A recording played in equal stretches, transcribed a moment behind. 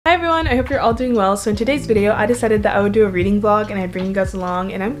everyone, I hope you're all doing well. So in today's video, I decided that I would do a reading vlog and I'd bring you guys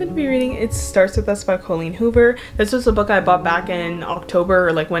along, and I'm going to be reading It Starts With Us by Colleen Hoover. This was a book I bought back in October,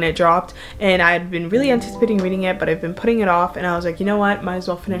 or like when it dropped, and I had been really anticipating reading it, but I've been putting it off, and I was like, you know what, might as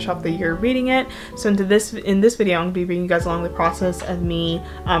well finish off the year reading it. So in this video, I'm going to be bringing you guys along the process of me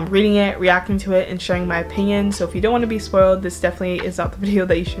reading it, reacting to it, and sharing my opinion. So if you don't want to be spoiled, this definitely is not the video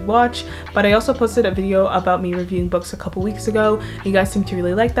that you should watch. But I also posted a video about me reviewing books a couple weeks ago. You guys seem to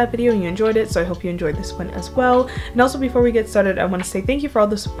really like that video and you enjoyed it, so I hope you enjoyed this one as well. And also, before we get started, I want to say thank you for all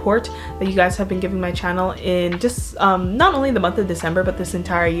the support that you guys have been giving my channel in just not only the month of December, but this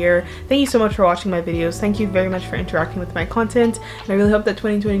entire year. Thank you so much for watching my videos. Thank you very much for interacting with my content, and I really hope that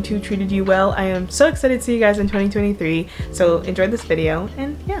 2022 treated you well. I am so excited to see you guys in 2023, so enjoy this video.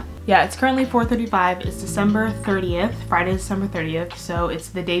 And yeah, it's currently 4:35. It's December 30th, Friday, December 30th, so it's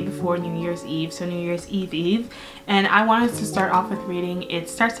the day before New Year's Eve, so New Year's Eve, and I wanted to start off with reading It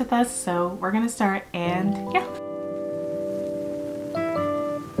Starts With Us, so we're gonna start, and yeah.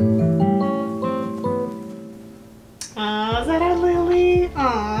 Oh, is that our Lily?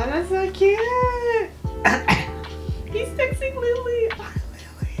 Aw, that's so cute. He's texting Lily. Oh,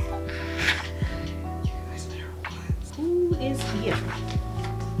 Lily. You guys better watch. Who is here?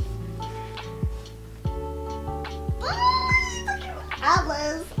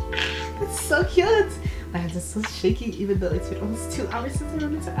 Atlas! It's so cute! My hands are so shaky even though it's been almost 2 hours since I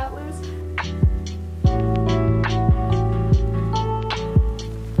run into Atlas.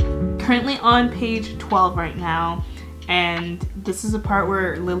 Currently on page 12 right now, and this is a part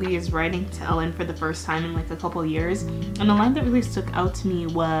where Lily is writing to Ellen for the first time in like a couple years, and the line that really stuck out to me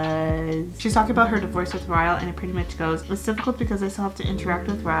was, she's talking about her divorce with Ryle, and it pretty much goes, "It's difficult because I still have to interact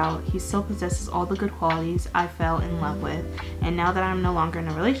with Ryle. He still possesses all the good qualities I fell in love with, and now that I'm no longer in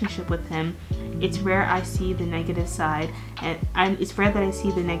a relationship with him, it's rare I see the negative side, and it's rare that I see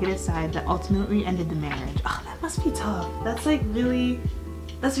the negative side that ultimately ended the marriage." Oh, that must be tough. That's like really,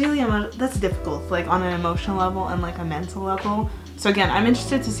 that's difficult, like on an emotional level and like a mental level. So again, I'm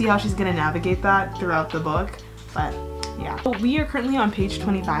interested to see how she's gonna navigate that throughout the book, but yeah. We are currently on page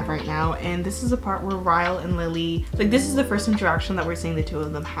 25 right now, and this is the part where Ryle and Lily, like this is the first interaction that we're seeing the two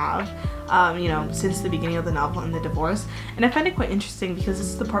of them have, you know, since the beginning of the novel and the divorce. And I find it quite interesting because this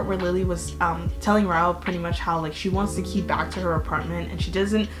is the part where Lily was telling Ryle pretty much how like she wants the key back to her apartment, and she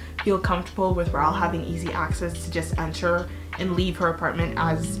doesn't feel comfortable with Ryle having easy access to just enter and leave her apartment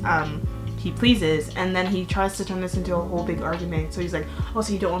as he pleases. And then he tries to turn this into a whole big argument. So he's like, oh,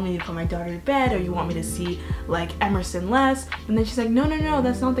 so you don't want me to put my daughter to bed, or you want me to see like Emerson less? And then she's like, no,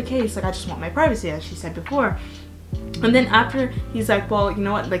 that's not the case, like I just want my privacy, as she said before. And then after, he's like, well, you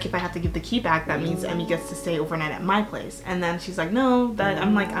know what, like if I have to give the key back, that means Emmy gets to stay overnight at my place. And then she's like, no, that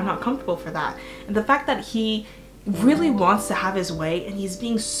I'm not comfortable for that. And the fact that he really wants to have his way and he's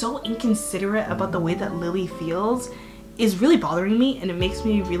being so inconsiderate about the way that Lily feels is really bothering me, and it makes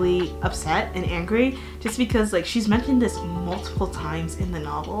me really upset and angry, just because like she's mentioned this multiple times in the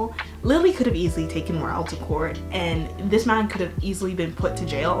novel. Lily could have easily taken Ryle to court, and this man could have easily been put to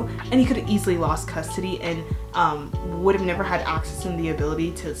jail, and he could have easily lost custody and would have never had access and the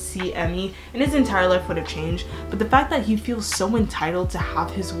ability to see Emmy, and his entire life would have changed. But the fact that he feels so entitled to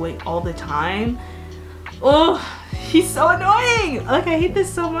have his way all the time, oh, he's so annoying! Like, I hate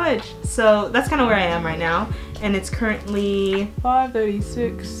this so much. So that's kind of where I am right now, and it's currently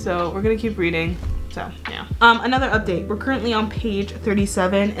 5:36, so we're gonna keep reading. So yeah. Another update, we're currently on page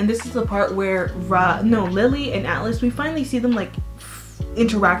 37, and this is the part where Lily and Atlas, we finally see them like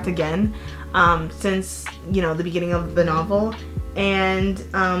interact again since, you know, the beginning of the novel. And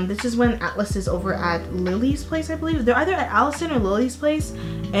this is when Atlas is over at Lily's place, I believe. They're either at Allison or Lily's place,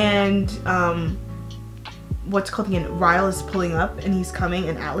 and what's called again, Ryle is pulling up and he's coming,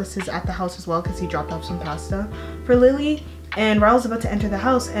 and Atlas is at the house as well because he dropped off some pasta for Lily. And Ryle's about to enter the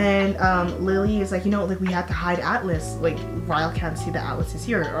house, and Lily is like, you know, like we have to hide Atlas, like Ryle can't see that Atlas is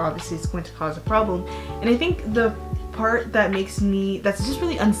here, or obviously it's going to cause a problem. And I think the part that that's just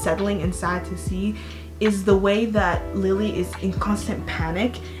really unsettling and sad to see is the way that Lily is in constant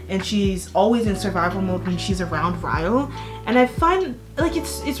panic, and she's always in survival mode when she's around Ryle. And I find like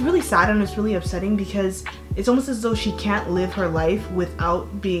it's really sad and it's really upsetting, because it's almost as though she can't live her life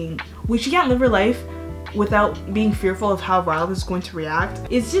without being, she can't live her life without being fearful of how Ryle is going to react.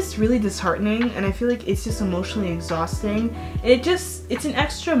 It's just really disheartening, and I feel like it's just emotionally exhausting. It's an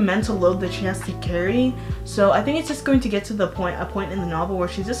extra mental load that she has to carry. So I think it's just going to get to a point in the novel where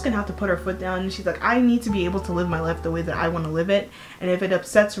she's just gonna have to put her foot down, and she's like, I need to be able to live my life the way that I want to live it. And if it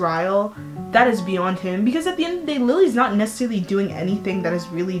upsets Ryle, that is beyond him, because at the end of the day, Lily's not necessarily doing anything that is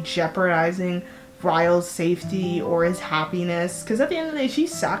really jeopardizing Ryle's safety or his happiness, because at the end of the day she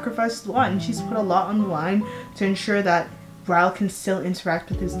sacrificed a lot and she's put a lot on the line to ensure that Ryle can still interact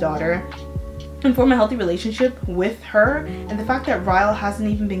with his daughter and form a healthy relationship with her. And the fact that Ryle hasn't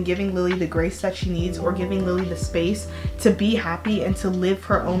even been giving Lily the grace that she needs or giving Lily the space to be happy and to live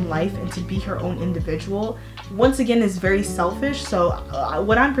her own life and to be her own individual, once again, is very selfish. So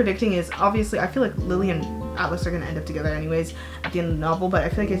what I'm predicting is, obviously I feel like Lily and Atlas are gonna end up together anyways at the end of the novel, but I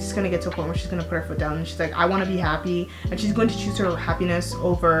feel like it's just gonna get to a point where she's gonna put her foot down and she's like, I want to be happy, and she's going to choose her happiness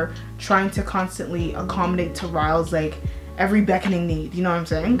over trying to constantly accommodate to Ryle's like every beckoning need, you know what I'm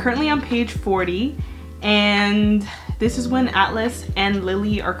saying? Currently on page 40, and this is when Atlas and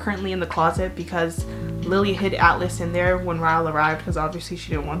Lily are currently in the closet because Lily hid Atlas in there when Ryle arrived because obviously she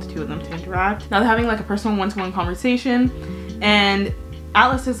didn't want the two of them to interact. Now they're having like a personal one-to-one conversation, and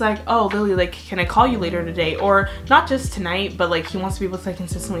Atlas is like, oh Lily, like can I call you later today? Or not just tonight, but like he wants to be able to like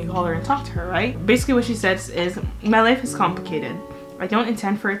consistently call her and talk to her, right? Basically what she says is, my life is complicated. I don't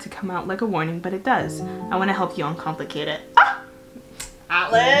intend for it to come out like a warning, but it does. I want to help you uncomplicate it. Ah!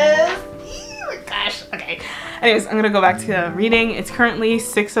 Atlas! Oh my gosh. Okay. Anyways, I'm gonna go back to reading. It's currently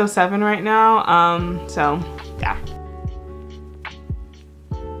 6:07 right now. So yeah.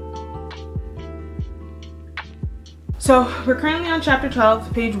 So we're currently on chapter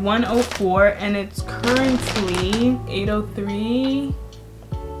 12, page 104, and it's currently 8:03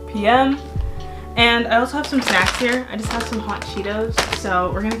 p.m. And I also have some snacks here. I just have some hot Cheetos. So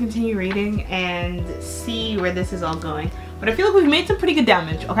we're gonna continue reading and see where this is all going. But I feel like we've made some pretty good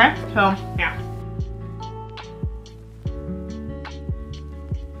damage, okay? So, yeah.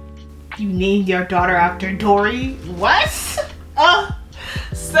 You named your daughter after Dory? What?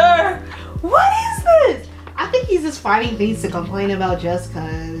 Sir, what is this? I think he's just finding things to complain about just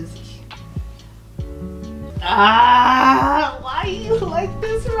cause. Why are you like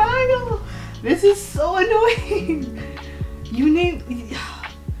this, Ryle? This is so annoying. You named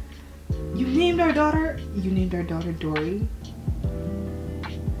our daughter Dory.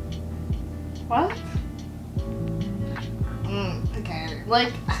 What? Okay,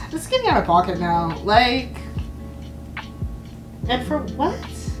 like, this is getting out of pocket now. Like, and for what?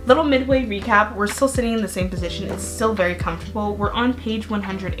 Little midway recap, we're still sitting in the same position. It's still very comfortable. We're on page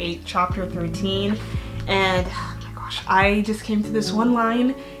 108, chapter 13, and oh my gosh, I just came to this one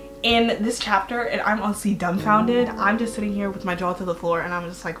line in this chapter and I'm honestly dumbfounded. I'm just sitting here with my jaw to the floor and I'm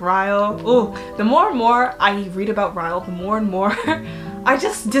just like, Ryle. Oh, the more and more I read about Ryle, the more and more I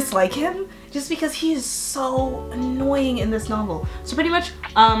just dislike him, just because he is so annoying in this novel. So pretty much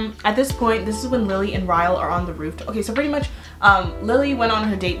at this point, this is when Lily and Ryle are on the roof. Okay, so pretty much Lily went on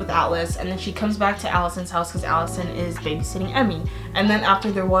her date with Atlas, and then she comes back to Allison's house because Allison is babysitting Emmy. And then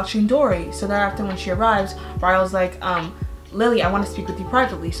after they're watching Dory, so then after when she arrives, Ryle's like, Lily, I want to speak with you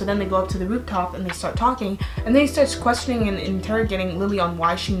privately. So then they go up to the rooftop and they start talking, and then he starts questioning and interrogating Lily on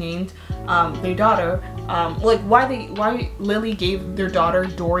why she named their daughter, like why Lily gave their daughter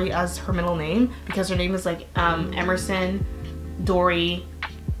Dory as her middle name, because her name is like Emerson Dory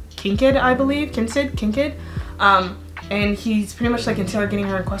Kinkid, I believe, Kinkid. And he's pretty much like interrogating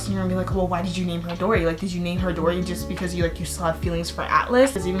her and questioning her and being like, well, why did you name her Dory? Like, did you name her Dory just because you still have feelings for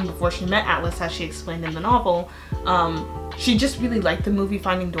Atlas? Because even before she met Atlas, as she explained in the novel, she just really liked the movie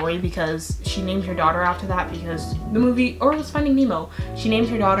Finding Dory because she named her daughter after that, because the movie, or it was Finding Nemo, she named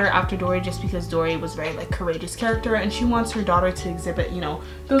her daughter after Dory just because Dory was a very like courageous character, and she wants her daughter to exhibit, you know,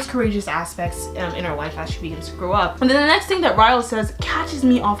 those courageous aspects in her life as she begins to grow up. And then the next thing that Ryle says catches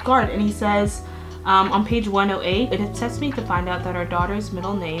me off guard, and he says, on page 108, it upsets me to find out that our daughter's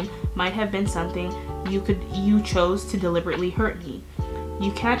middle name might have been something you chose to deliberately hurt me.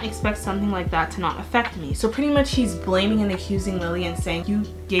 You can't expect something like that to not affect me. So pretty much he's blaming and accusing Lily and saying, you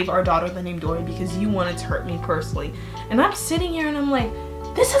gave our daughter the name Dory because you wanted to hurt me personally. And I'm sitting here and I'm like,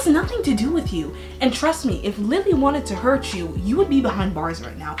 this has nothing to do with you. And trust me, if Lily wanted to hurt you, you would be behind bars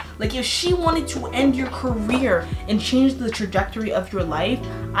right now. Like, if she wanted to end your career and change the trajectory of your life,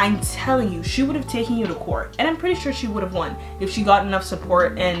 I'm telling you, she would have taken you to court. And I'm pretty sure she would have won if she got enough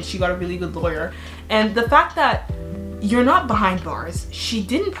support and she got a really good lawyer. And the fact that you're not behind bars, she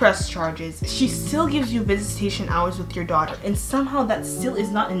didn't press charges, she still gives you visitation hours with your daughter, and somehow that still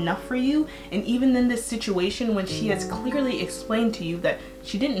is not enough for you. And even in this situation, when she has clearly explained to you that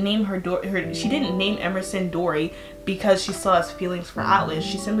she didn't name she didn't name Emerson Dory because she still has feelings for Atlas,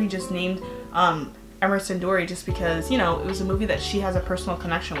 she simply just named Emerson Dory just because, you know, it was a movie that she has a personal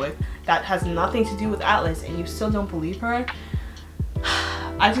connection with that has nothing to do with Atlas, and you still don't believe her.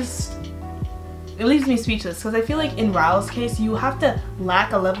 It leaves me speechless, because I feel like in Ryle's case, you have to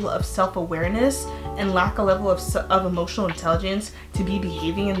lack a level of self-awareness and lack a level of emotional intelligence to be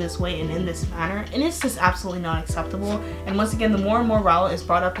behaving in this way and in this manner, and it's just absolutely not acceptable. And once again, the more and more Raul is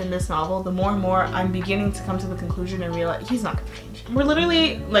brought up in this novel, the more and more I'm beginning to come to the conclusion and realize he's not gonna change. We're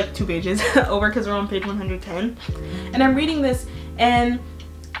literally like 2 pages over because we're on page 110, and I'm reading this, and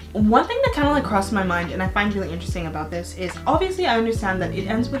one thing that kind of like crossed my mind and I find really interesting about this is, obviously I understand that it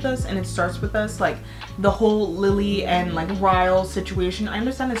ends with us and it starts with us, like the whole Lily and like Ryle situation. I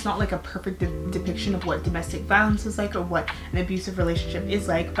understand it's not like a perfect depiction of what domestic violence is like or what an abusive relationship is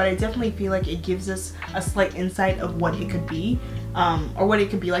like, but I definitely feel like it gives us a slight insight of what it could be, or what it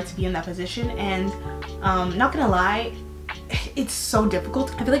could be like to be in that position. And not gonna lie, it's so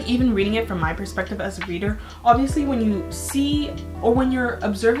difficult. I feel like even reading it from my perspective as a reader, obviously when you see or when you're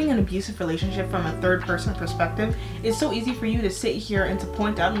observing an abusive relationship from a third person perspective, it's so easy for you to sit here and to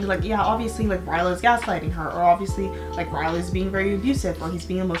point out and be like, yeah, obviously like Ryla is gaslighting her, or obviously like Ryla is being very abusive, or he's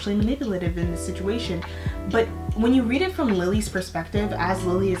being emotionally manipulative in this situation. But when you read it from Lily's perspective, as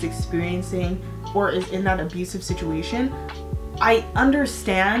Lily is experiencing or is in that abusive situation, I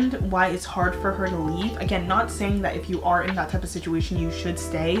understand why it's hard for her to leave. Again, not saying that if you are in that type of situation you should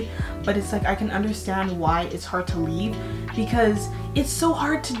stay, but it's like I can understand why it's hard to leave, because it's so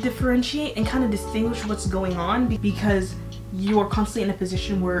hard to differentiate and kind of distinguish what's going on, because you are constantly in a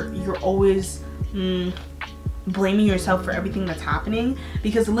position where you're always blaming yourself for everything that's happening,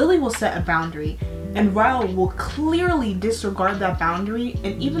 because Lily will set a boundary and Ryle will clearly disregard that boundary,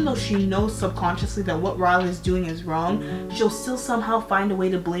 and even though she knows subconsciously that what Ryle is doing is wrong, she'll still somehow find a way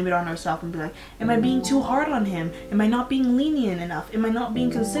to blame it on herself and be like, am I being too hard on him? Am I not being lenient enough? Am I not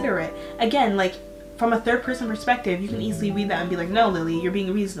being considerate? Again, like from a third person perspective, you can easily read that and be like, no Lily, you're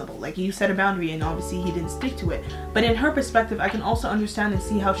being reasonable, like you set a boundary and obviously he didn't stick to it. But in her perspective, I can also understand and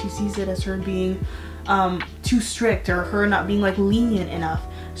see how she sees it as her being too strict, or her not being like lenient enough.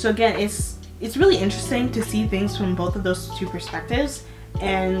 So again, it's really interesting to see things from both of those two perspectives,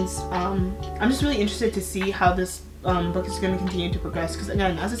 and I'm just really interested to see how this book is going to continue to progress, because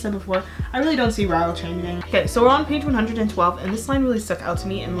again, as I said before, I really don't see Ryle changing. Okay, so we're on page 112, and this line really stuck out to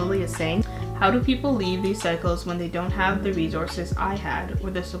me, and Lily is saying, how do people leave these cycles when they don't have the resources I had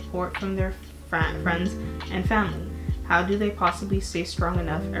or the support from their friends and family? How do they possibly stay strong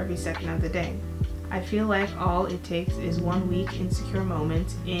enough every second of the day? I feel like all it takes is one weak, insecure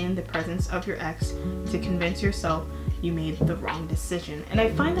moment in the presence of your ex to convince yourself you made the wrong decision. And I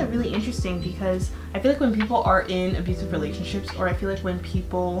find that really interesting, because I feel like when people are in abusive relationships, or I feel like when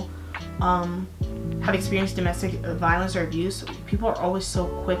people have experienced domestic violence or abuse, people are always so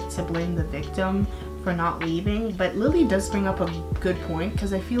quick to blame the victim for not leaving. But Lily does bring up a good point,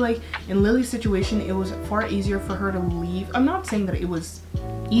 because I feel like in Lily's situation, it was far easier for her to leave. I'm not saying that it was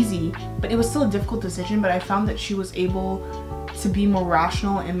easy, but it was still a difficult decision, but I found that she was able to be more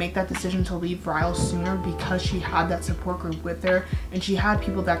rational and make that decision to leave Ryle sooner, because she had that support group with her and she had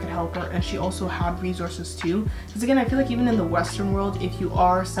people that could help her, and she also had resources too. Because again, I feel like even in the Western world, if you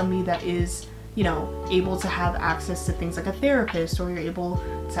are somebody that is, you know, able to have access to things like a therapist, or you're able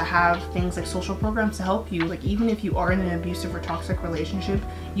to have things like social programs to help you, like even if you are in an abusive or toxic relationship,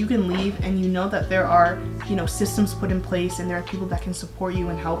 you can leave and you know that there are, you know, systems put in place and there are people that can support you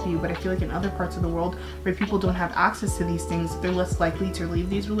and help you. But I feel like in other parts of the world where people don't have access to these things, they're less likely to leave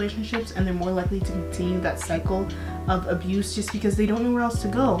these relationships, and they're more likely to continue that cycle of abuse just because they don't know where else to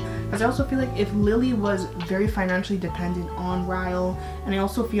go. Because I also feel like if Lily was very financially dependent on Ryle, and I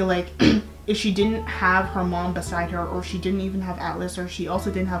also feel like if she didn't have her mom beside her, or she didn't even have Atlas, or she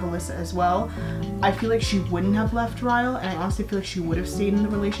also didn't have Alyssa as well, I feel like she wouldn't have left Ryle, and I honestly feel like she would have stayed in the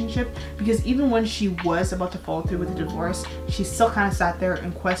relationship, because even when she was about to follow through with the divorce, she still kind of sat there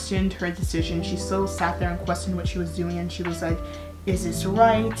and questioned her decision. She still sat there and questioned what she was doing, and she was like, is this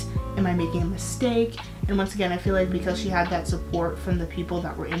right? Am I making a mistake? And once again, I feel like because she had that support from the people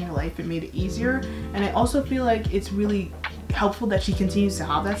that were in her life, it made it easier. And I also feel like it's really helpful that she continues to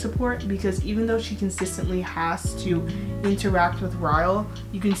have that support, because even though she consistently has to interact with Ryle,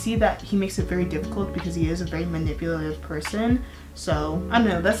 you can see that he makes it very difficult because he is a very manipulative person. So I don't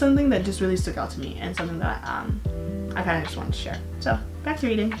know, that's something that just really stuck out to me, and something that I kind of just wanted to share. So back to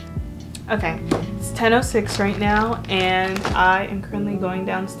reading. Okay, it's 10:06 right now, and I am currently going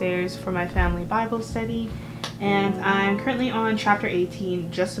downstairs for my family Bible study, and I'm currently on chapter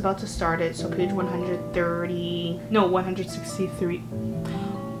 18, just about to start it, so page 163,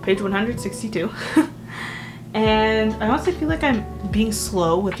 page 162. And I honestly feel like I'm being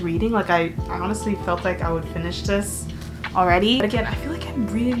slow with reading. Like I honestly felt like I would finish this already, but again, I feel like I'm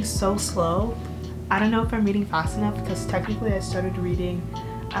reading so slow. I don't know if I'm reading fast enough, because technically I started reading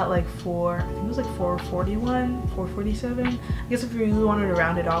at like I think it was like 4:41, 4:47. I guess if you really wanted to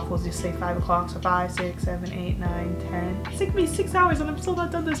round it off, we'll just say 5 o'clock. So 5, 6, 7, 8, 9, 10. It's taken me 6 hours and I'm still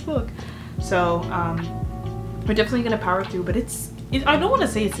not done this book. So we're definitely gonna power through, but I don't want to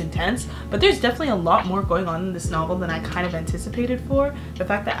say it's intense, but there's definitely a lot more going on in this novel than I kind of anticipated for. The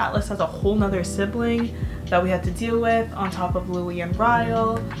fact that Atlas has a whole nother sibling that we have to deal with on top of Lily and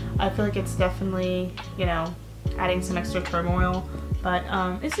Ryle, I feel like it's definitely, you know, adding some extra turmoil, but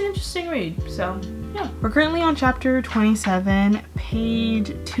it's an interesting read. So yeah, we're currently on chapter 27,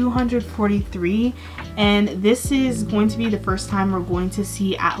 page 243, and this is going to be the first time we're going to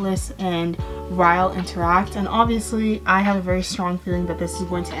see Atlas and Ryle interact, and obviously I have a very strong feeling that this is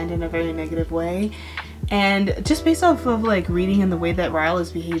going to end in a very negative way. And just based off of like reading and the way that Ryle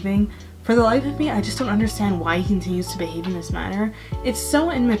is behaving, for the life of me, I just don't understand why he continues to behave in this manner. It's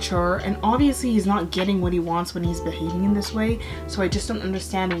so immature, and obviously he's not getting what he wants when he's behaving in this way, so I just don't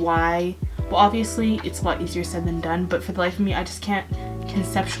understand why. Well, obviously it's a lot easier said than done, but for the life of me, I just can't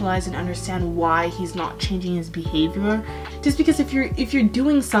conceptualize and understand why he's not changing his behavior. Just because if you're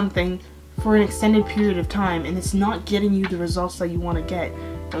doing something for an extended period of time and it's not getting you the results that you want to get,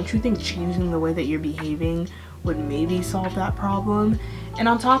 don't you think changing the way that you're behaving would maybe solve that problem? And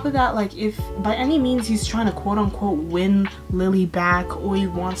on top of that, like, if by any means he's trying to quote unquote win Lily back, or he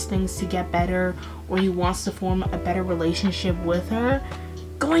wants things to get better, or he wants to form a better relationship with her,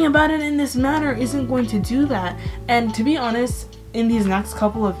 going about it in this manner isn't going to do that. And to be honest, in these next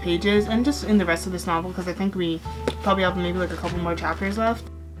couple of pages, and just in the rest of this novel, because I think we probably have maybe like a couple more chapters left,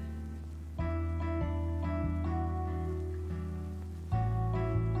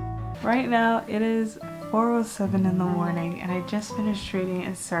 right now it is 4:07 in the morning and I just finished reading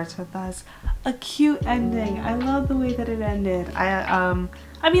It Starts With Us. A cute ending. I love the way that it ended.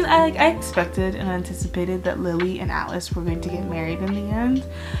 I mean, I expected and anticipated that Lily and Atlas were going to get married in the end,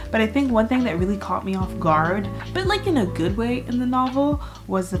 but I think one thing that really caught me off guard, but like in a good way in the novel,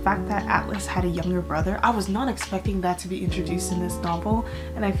 was the fact that Atlas had a younger brother. I was not expecting that to be introduced in this novel,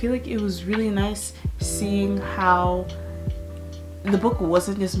 and I feel like it was really nice seeing how the book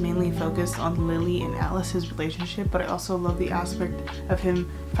wasn't just mainly focused on Lily and Atlas's relationship, but I also love the aspect of him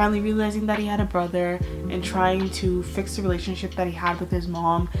finally realizing that he had a brother and trying to fix the relationship that he had with his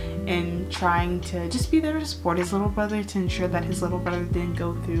mom, and trying to just be there to support his little brother, to ensure that his little brother didn't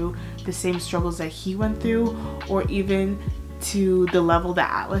go through the same struggles that he went through, or even to the level that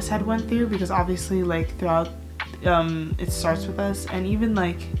Atlas had went through, because obviously like throughout It Starts With Us, and even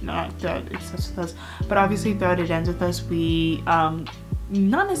like not throughout It Starts With Us, but obviously throughout It Ends With Us, we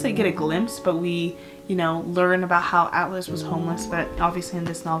not necessarily get a glimpse, but we, you know, learn about how Atlas was homeless. But obviously in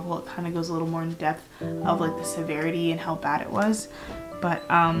this novel it kind of goes a little more in depth of like the severity and how bad it was. But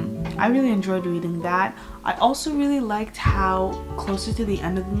I really enjoyed reading that. I also really liked how closer to the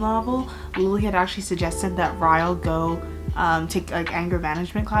end of the novel, Lily had actually suggested that Ryle go take like anger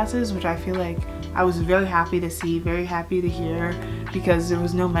management classes, which I feel like I was very happy to see, very happy to hear, because there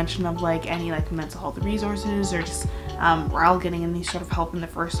was no mention of like any like mental health resources or just Ryle getting any sort of help in the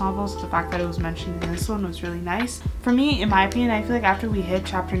first novel. So the fact that it was mentioned in this one was really nice. For me, in my opinion, I feel like after we hit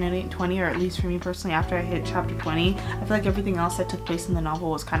chapter 20, or at least for me personally, after I hit chapter 20, I feel like everything else that took place in the novel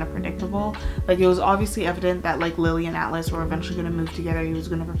was kind of predictable. Like, it was obviously evident that like Lily and Atlas were eventually going to move together. He was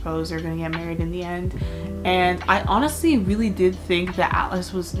going to propose, they're going to get married in the end. And I honestly really did think that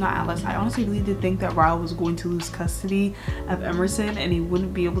I honestly really did think that Ryle was going to lose custody of Emerson and he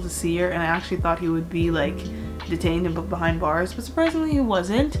wouldn't be able to see her, and I actually thought he would be like detained and put behind bars, but surprisingly he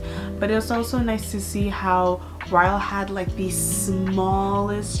wasn't. But it was also nice to see how Ryle had like the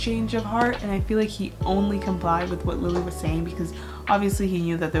smallest change of heart, and I feel like he only complied with what Lily was saying because obviously he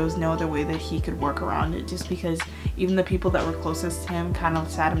knew that there was no other way that he could work around it, just because even the people that were closest to him kind of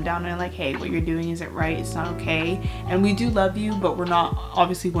sat him down and like, hey, what you're doing isn't right, it's not okay, and we do love you, but we're not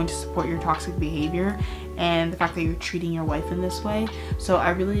obviously going to support your toxic behavior and the fact that you're treating your wife in this way. So I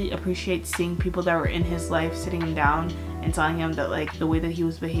really appreciate seeing people that were in his life sitting him down and telling him that like the way that he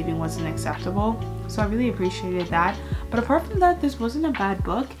was behaving wasn't acceptable. So I really appreciated that. But apart from that, this wasn't a bad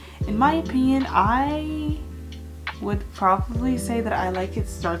book. In my opinion, I would probably say that I like It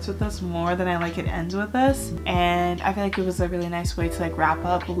Starts With Us more than I like It Ends With Us, and I feel like it was a really nice way to like wrap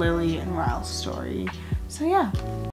up Lily and Ryle's story. So yeah.